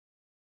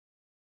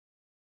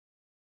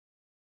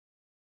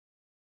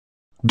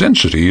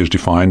Density is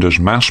defined as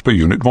mass per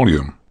unit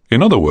volume.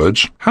 In other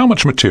words, how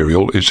much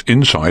material is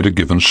inside a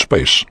given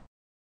space.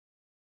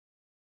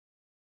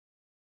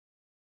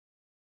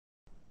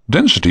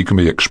 Density can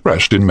be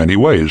expressed in many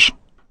ways.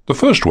 The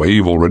first way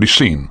you've already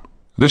seen.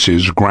 This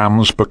is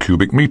grams per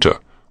cubic meter,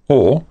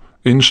 or,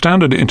 in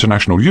standard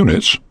international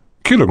units,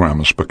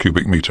 kilograms per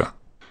cubic meter.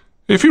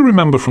 If you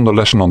remember from the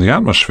lesson on the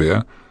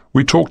atmosphere,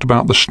 we talked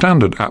about the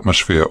standard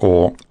atmosphere,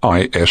 or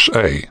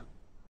ISA.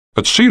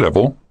 At sea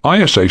level,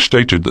 ISA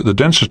stated that the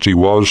density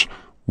was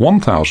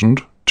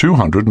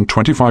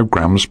 1,225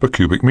 grams per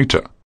cubic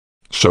meter.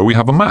 So we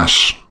have a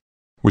mass,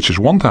 which is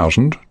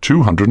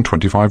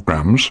 1,225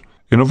 grams,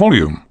 in a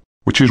volume,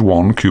 which is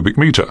 1 cubic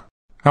meter.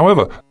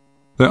 However,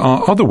 there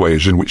are other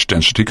ways in which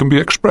density can be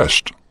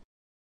expressed.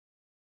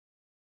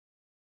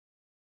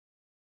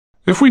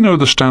 If we know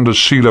the standard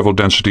sea level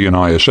density in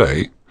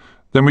ISA,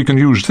 then we can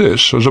use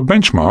this as a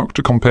benchmark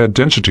to compare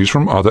densities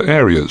from other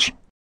areas.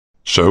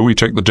 So we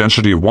take the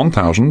density of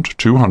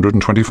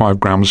 1,225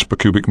 grams per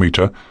cubic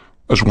meter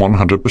as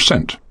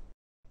 100%.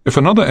 If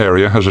another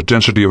area has a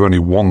density of only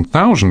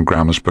 1,000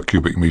 grams per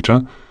cubic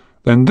meter,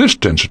 then this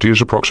density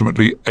is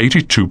approximately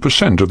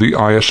 82% of the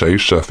ISA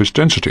surface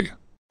density.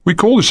 We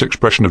call this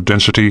expression of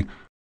density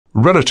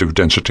relative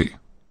density.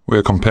 We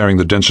are comparing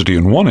the density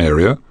in one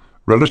area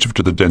relative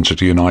to the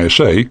density in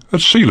ISA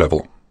at sea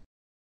level.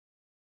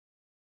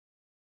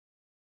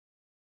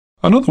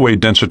 Another way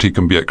density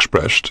can be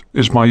expressed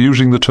is by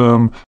using the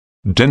term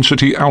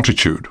density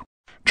altitude.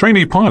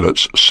 Trainee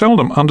pilots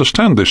seldom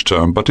understand this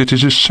term, but it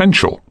is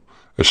essential,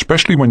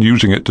 especially when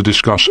using it to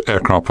discuss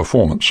aircraft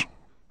performance.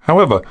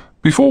 However,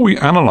 before we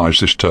analyze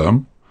this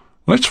term,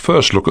 let's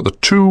first look at the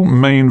two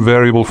main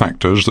variable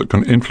factors that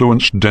can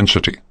influence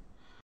density.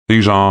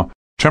 These are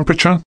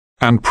temperature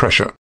and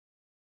pressure.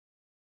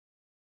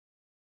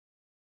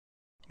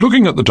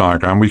 Looking at the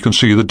diagram, we can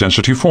see the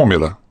density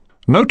formula.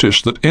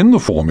 Notice that in the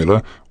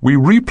formula, we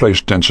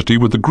replace density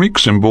with the Greek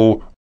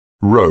symbol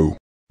ρ.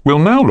 We'll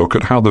now look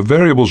at how the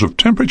variables of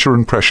temperature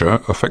and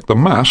pressure affect the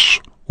mass,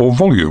 or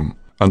volume,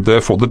 and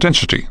therefore the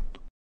density.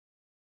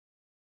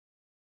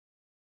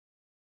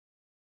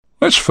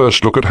 Let's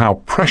first look at how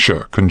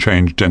pressure can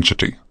change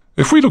density.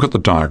 If we look at the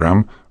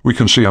diagram, we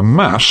can see a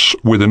mass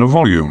within a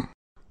volume.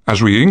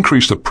 As we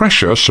increase the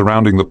pressure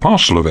surrounding the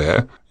parcel of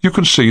air, you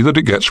can see that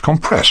it gets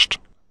compressed.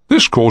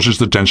 This causes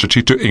the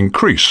density to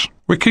increase.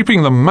 We're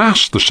keeping the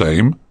mass the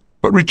same,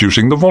 but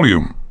reducing the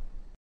volume.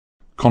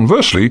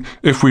 Conversely,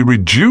 if we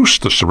reduce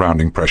the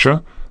surrounding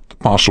pressure, the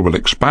parcel will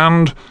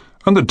expand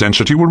and the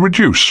density will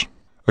reduce.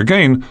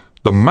 Again,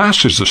 the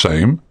mass is the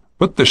same,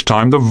 but this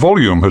time the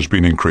volume has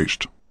been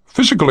increased.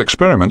 Physical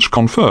experiments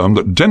confirm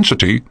that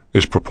density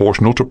is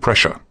proportional to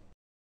pressure.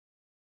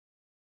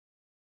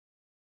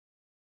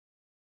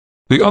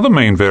 The other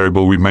main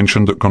variable we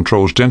mentioned that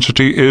controls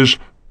density is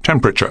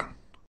temperature.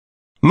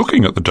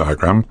 Looking at the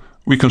diagram,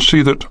 we can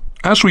see that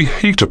as we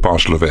heat a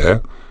parcel of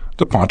air,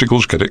 the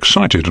particles get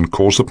excited and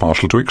cause the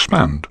parcel to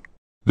expand.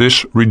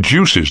 This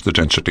reduces the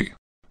density.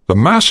 The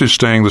mass is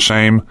staying the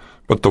same,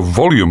 but the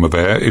volume of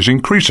air is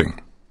increasing.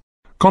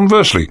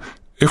 Conversely,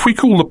 if we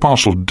cool the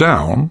parcel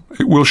down,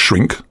 it will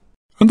shrink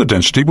and the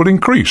density will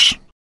increase.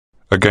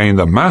 Again,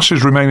 the mass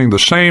is remaining the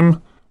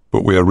same,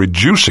 but we are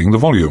reducing the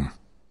volume.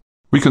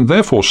 We can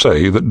therefore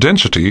say that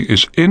density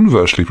is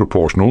inversely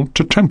proportional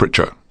to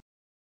temperature.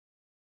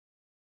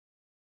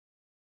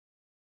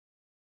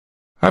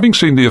 Having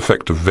seen the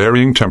effect of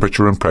varying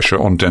temperature and pressure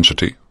on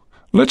density,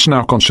 let's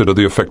now consider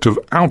the effect of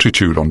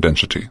altitude on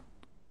density.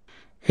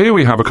 Here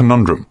we have a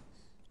conundrum.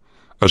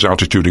 As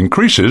altitude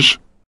increases,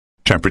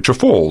 temperature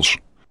falls.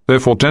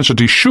 Therefore,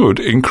 density should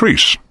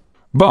increase.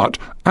 But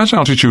as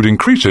altitude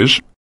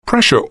increases,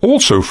 pressure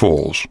also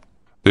falls.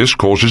 This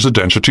causes the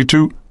density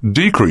to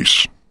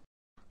decrease.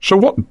 So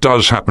what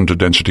does happen to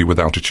density with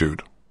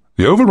altitude?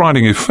 The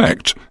overriding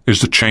effect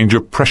is the change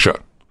of pressure.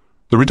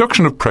 The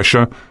reduction of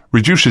pressure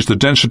reduces the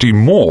density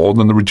more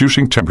than the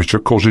reducing temperature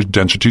causes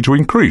density to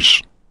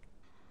increase.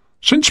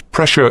 Since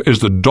pressure is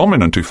the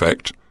dominant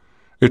effect,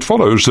 it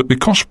follows that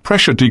because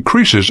pressure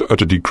decreases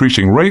at a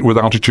decreasing rate with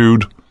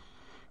altitude,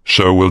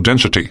 so will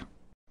density.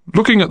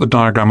 Looking at the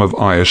diagram of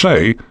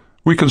ISA,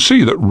 we can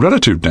see that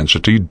relative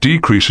density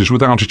decreases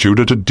with altitude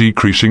at a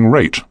decreasing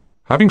rate.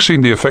 Having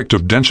seen the effect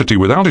of density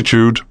with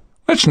altitude,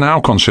 let's now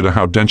consider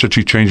how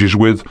density changes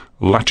with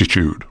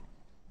latitude.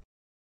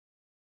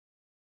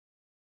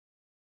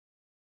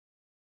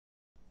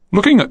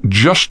 Looking at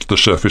just the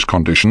surface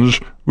conditions,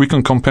 we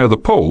can compare the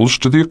poles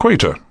to the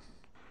equator.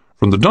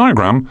 From the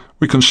diagram,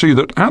 we can see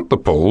that at the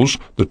poles,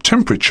 the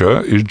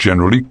temperature is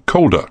generally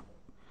colder,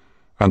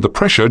 and the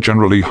pressure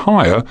generally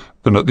higher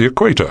than at the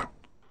equator.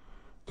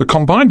 The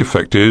combined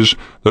effect is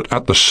that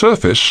at the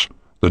surface,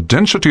 the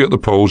density at the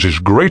poles is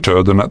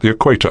greater than at the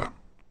equator.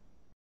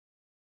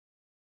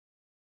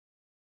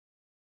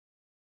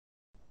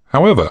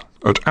 However,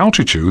 at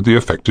altitude, the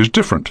effect is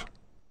different.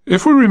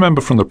 If we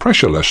remember from the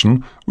pressure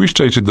lesson, we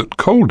stated that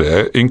cold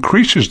air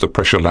increases the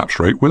pressure lapse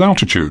rate with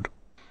altitude.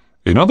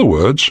 In other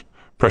words,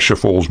 pressure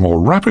falls more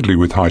rapidly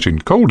with height in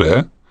cold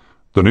air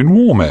than in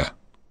warm air.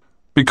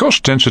 Because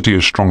density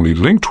is strongly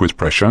linked with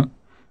pressure,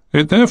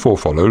 it therefore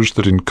follows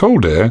that in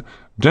cold air,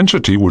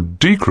 density would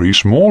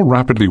decrease more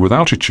rapidly with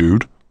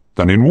altitude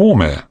than in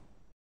warm air.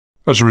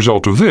 As a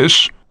result of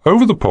this,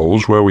 over the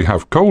poles where we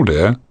have cold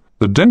air,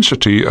 the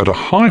density at a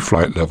high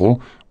flight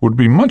level would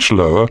be much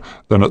lower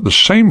than at the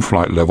same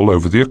flight level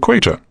over the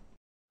equator.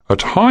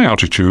 At high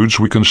altitudes,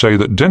 we can say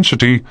that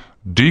density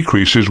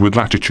decreases with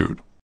latitude.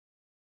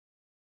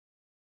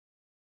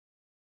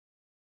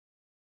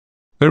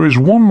 There is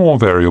one more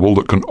variable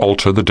that can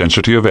alter the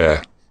density of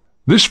air.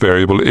 This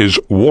variable is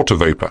water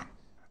vapor.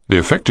 The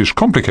effect is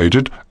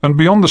complicated and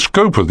beyond the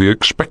scope of the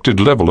expected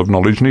level of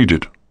knowledge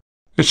needed.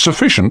 It's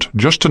sufficient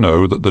just to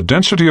know that the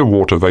density of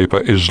water vapor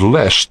is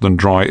less than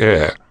dry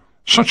air,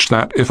 such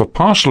that if a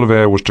parcel of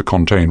air was to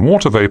contain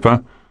water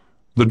vapor,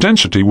 the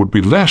density would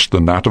be less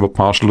than that of a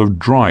parcel of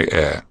dry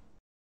air.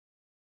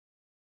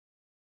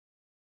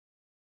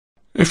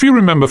 If you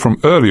remember from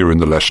earlier in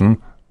the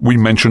lesson, we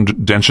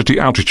mentioned density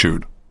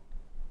altitude.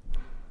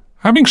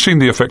 Having seen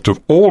the effect of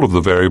all of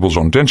the variables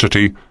on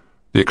density,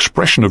 the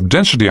expression of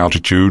density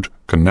altitude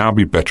can now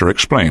be better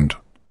explained.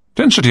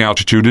 Density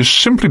altitude is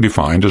simply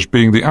defined as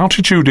being the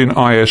altitude in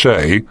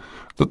ISA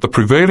that the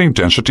prevailing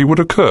density would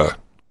occur.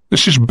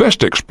 This is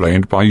best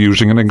explained by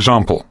using an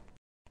example.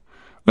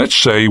 Let's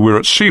say we're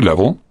at sea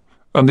level,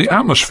 and the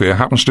atmosphere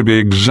happens to be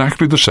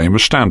exactly the same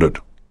as standard.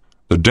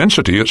 The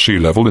density at sea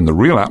level in the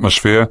real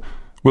atmosphere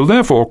will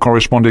therefore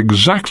correspond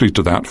exactly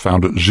to that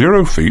found at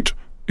 0 feet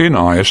in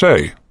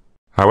ISA.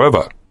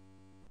 However,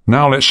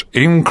 now let's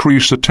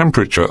increase the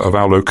temperature of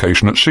our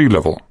location at sea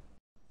level.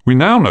 We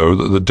now know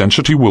that the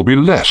density will be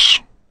less.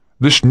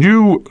 This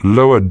new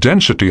lower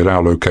density at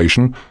our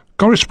location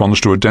corresponds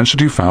to a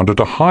density found at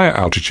a higher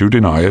altitude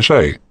in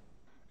ISA.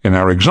 In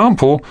our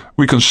example,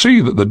 we can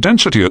see that the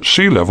density at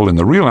sea level in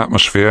the real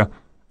atmosphere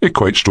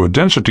equates to a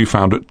density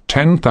found at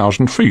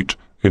 10,000 feet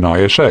in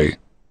ISA.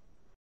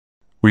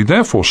 We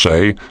therefore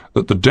say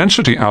that the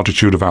density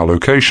altitude of our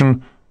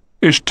location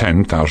is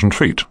 10,000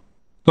 feet.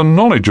 The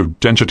knowledge of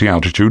density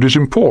altitude is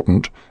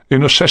important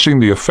in assessing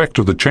the effect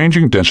of the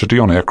changing density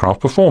on aircraft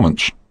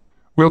performance.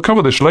 We'll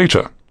cover this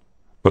later,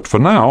 but for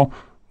now,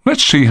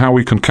 let's see how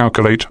we can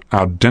calculate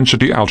our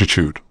density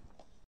altitude.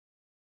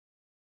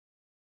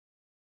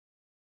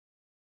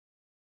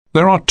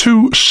 There are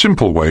two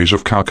simple ways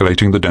of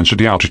calculating the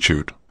density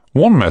altitude.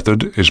 One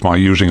method is by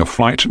using a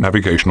flight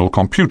navigational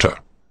computer,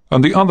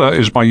 and the other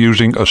is by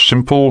using a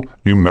simple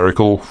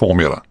numerical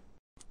formula.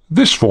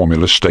 This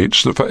formula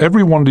states that for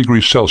every 1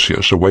 degree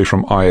Celsius away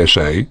from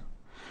ISA,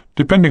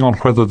 depending on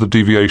whether the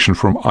deviation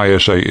from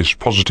ISA is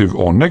positive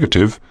or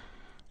negative,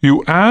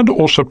 you add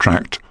or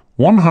subtract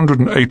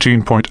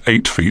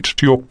 118.8 feet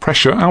to your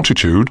pressure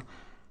altitude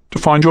to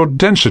find your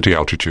density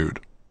altitude.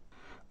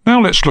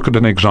 Now let's look at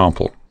an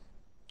example.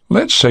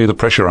 Let's say the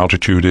pressure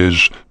altitude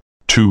is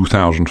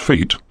 2,000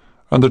 feet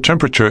and the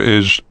temperature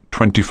is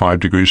 25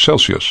 degrees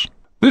Celsius.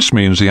 This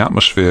means the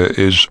atmosphere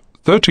is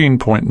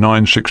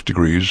 13.96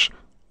 degrees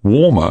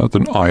warmer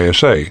than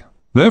ISA.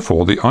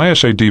 Therefore, the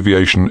ISA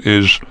deviation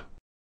is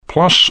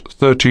plus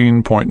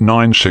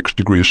 13.96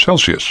 degrees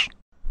Celsius.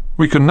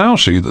 We can now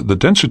see that the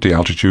density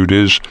altitude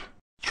is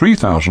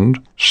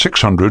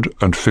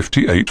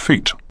 3,658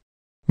 feet.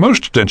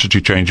 Most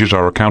density changes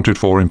are accounted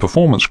for in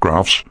performance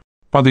graphs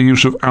by the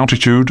use of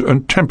altitude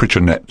and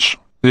temperature nets.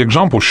 The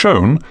example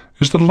shown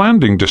is the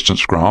landing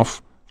distance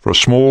graph for a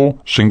small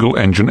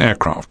single-engine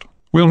aircraft.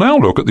 We'll now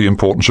look at the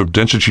importance of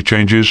density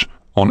changes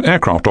on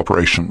aircraft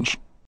operations.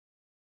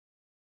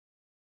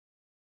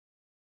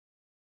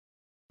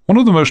 One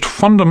of the most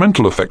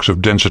fundamental effects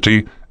of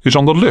density is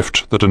on the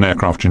lift that an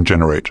aircraft can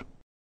generate.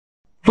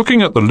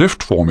 Looking at the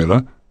lift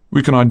formula,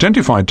 we can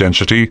identify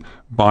density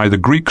by the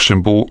Greek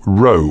symbol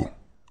rho.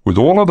 With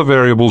all other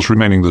variables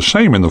remaining the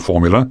same in the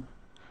formula,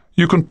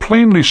 you can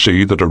plainly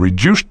see that a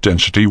reduced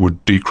density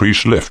would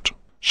decrease lift.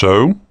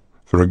 So,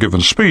 for a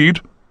given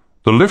speed,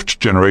 the lift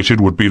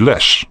generated would be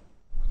less.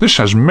 This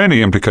has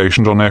many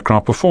implications on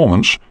aircraft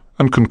performance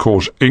and can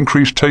cause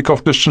increased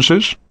takeoff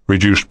distances,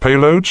 reduced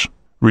payloads,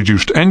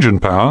 reduced engine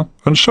power,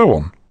 and so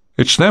on.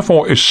 It's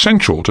therefore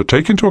essential to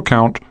take into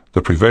account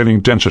the prevailing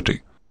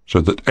density,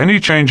 so that any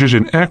changes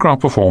in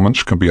aircraft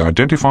performance can be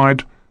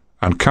identified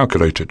and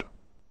calculated.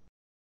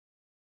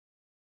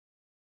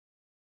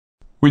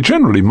 We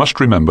generally must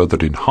remember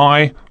that in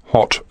high,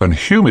 hot, and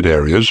humid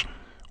areas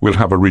we'll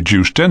have a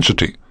reduced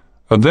density,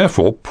 and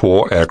therefore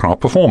poor aircraft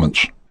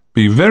performance.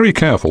 Be very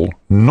careful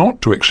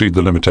not to exceed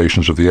the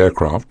limitations of the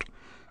aircraft,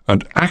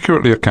 and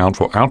accurately account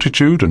for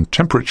altitude and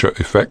temperature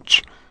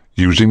effects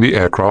using the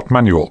aircraft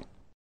manual.